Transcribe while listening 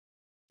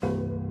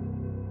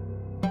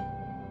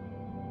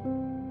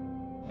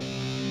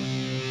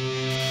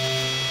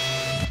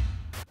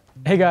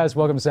Hey guys,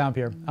 welcome to Sound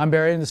Pure. I'm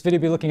Barry, and in this video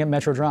we'll be looking at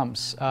Metro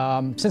drums.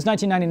 Since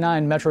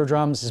 1999, Metro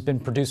Drums has been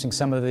producing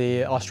some of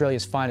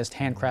Australia's finest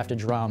handcrafted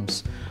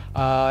drums.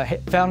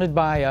 Founded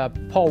by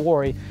Paul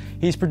Worry,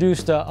 he's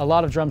produced a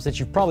lot of drums that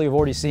you probably have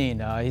already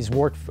seen. He's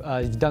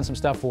done some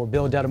stuff for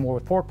Bill Dedamore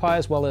with pork pie,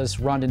 as well as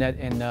Rondinette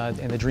in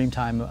the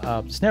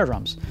Dreamtime snare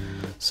drums.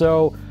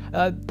 So,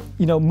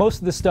 you know, most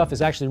of this stuff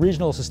is actually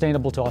regional,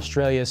 sustainable to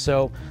Australia,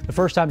 so the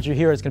first time that you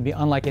hear it, it's going to be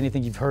unlike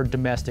anything you've heard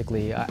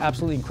domestically.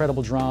 Absolutely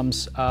incredible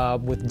drums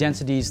with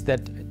densities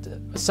that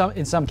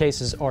in some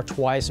cases are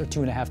twice or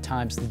 2.5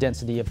 times the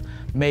density of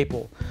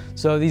maple.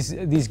 So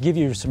these give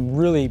you some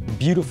really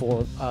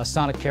beautiful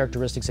sonic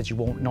characteristics that you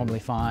won't normally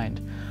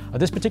find.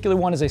 This particular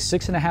one is a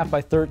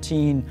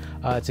 6.5x13.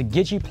 It's a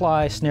Gidgee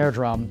Ply snare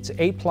drum. It's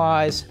 8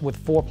 plies with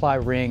 4 ply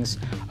rings.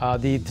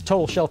 The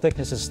total shell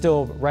thickness is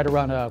still right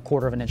around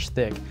 1/4 inch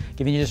thick,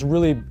 giving you just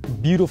really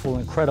beautiful,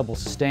 incredible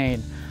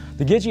sustain.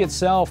 The Gidgee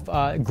itself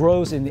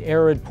grows in the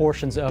arid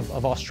portions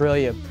of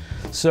Australia.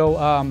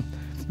 So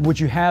what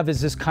you have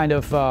is this kind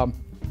of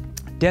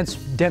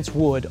dense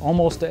wood,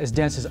 almost as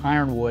dense as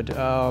ironwood.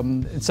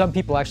 And some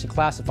people actually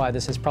classify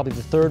this as probably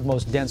the 3rd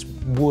most dense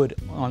wood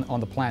on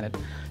the planet.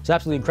 It's an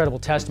absolutely incredible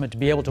testament to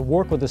be able to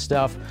work with this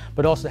stuff,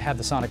 but also to have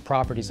the sonic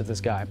properties of this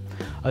guy.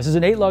 This is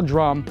an 8-lug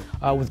drum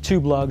with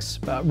tube lugs,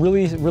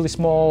 really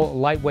small,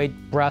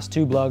 lightweight brass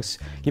tube lugs,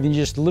 giving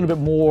you just a little bit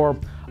more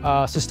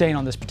sustain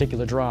on this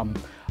particular drum.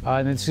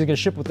 And it's going to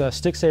ship with the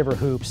stick saver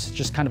hoops,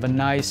 just kind of a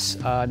nice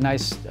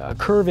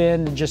curve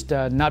in, just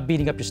not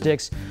beating up your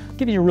sticks,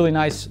 giving you a really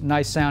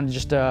nice sound,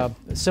 just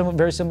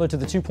very similar to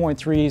the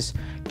 2.3s.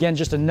 Again,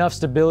 just enough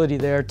stability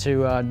there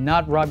to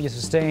not rob you of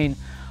sustain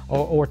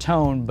or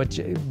tone,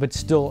 but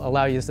still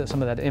allow you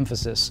some of that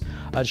emphasis.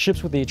 It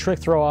ships with the trick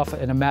throw-off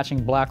and a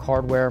matching black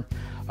hardware.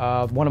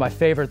 One of my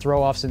favorite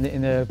throw-offs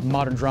in the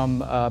modern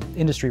drum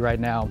industry right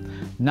now.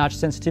 Notch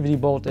sensitivity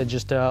bolt that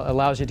just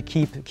allows you to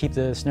keep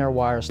the snare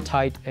wires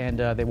tight and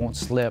they won't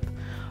slip.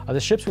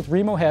 This ships with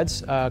Remo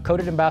heads,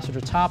 coated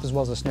ambassador top as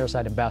well as a snare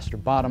side ambassador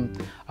bottom,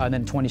 and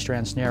then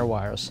 20-strand snare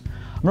wires.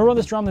 I'm going to run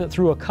this drum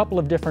through a couple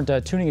of different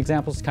tuning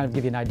examples to kind of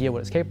give you an idea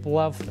what it's capable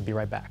of. I'll be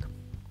right back.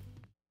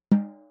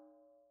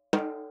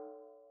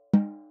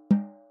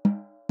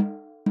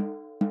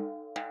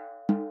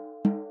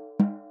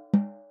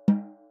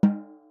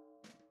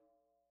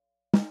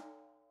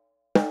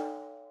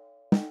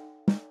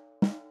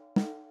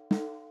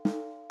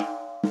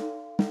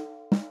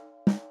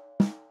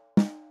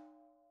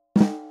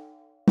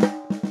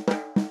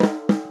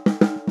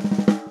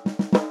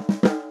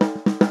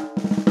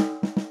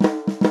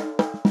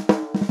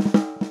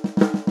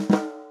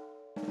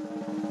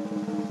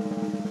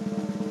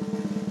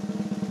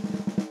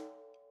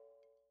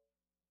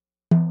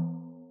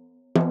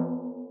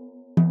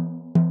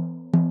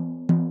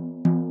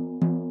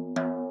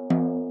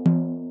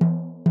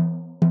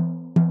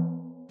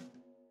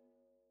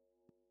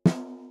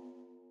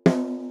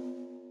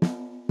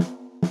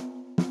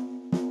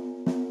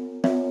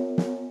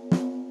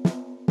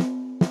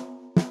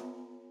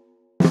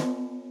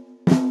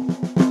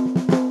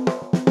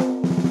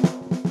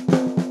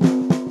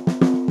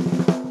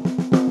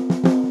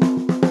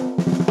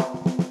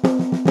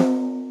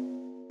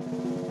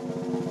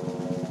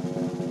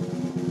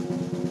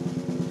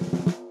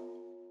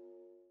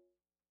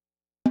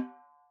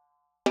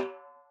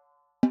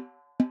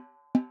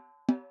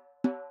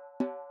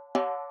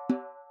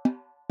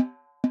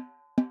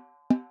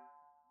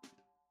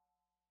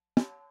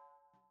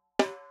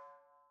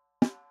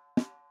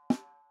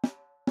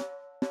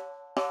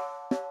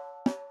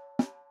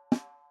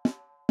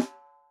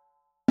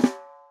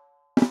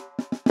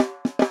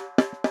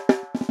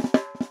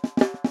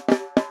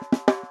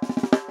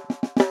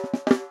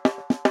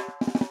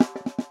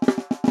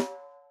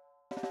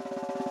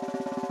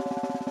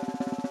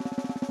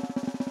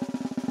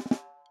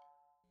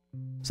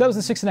 So that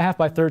was the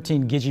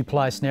 6.5x13 Gidgee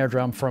Ply snare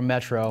drum from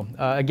Metro.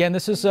 Again,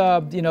 this is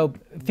you know,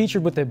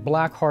 featured with a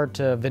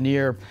Blackheart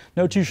veneer.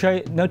 No two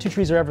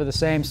trees are ever the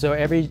same, so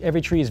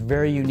every tree is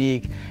very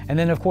unique. And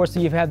then of course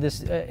you've had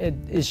this.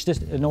 It's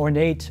just an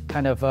ornate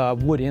kind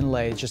of wood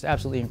inlay. It's just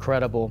absolutely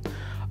incredible.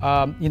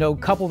 You know,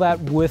 couple that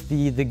with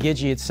the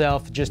Gidgee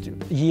itself, just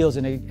yields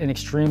an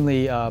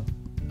extremely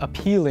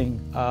appealing,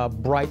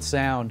 bright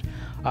sound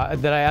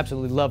that I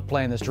absolutely love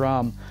playing this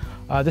drum.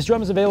 This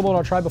drum is available in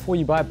our Try Before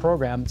You Buy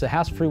program. It's a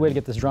hassle-free way to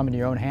get this drum into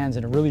your own hands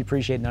and to really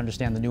appreciate and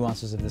understand the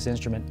nuances of this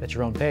instrument at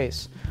your own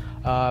pace.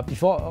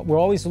 We're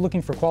always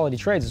looking for quality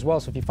trades as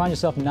well, so if you find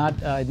yourself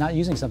not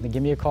using something,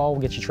 give me a call.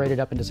 We'll get you traded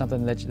up into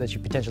something that you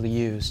potentially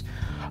use.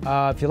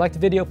 If you like the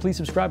video, please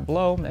subscribe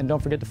below, and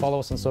don't forget to follow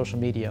us on social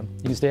media.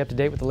 You can stay up to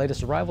date with the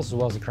latest arrivals as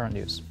well as the current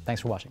news.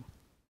 Thanks for watching.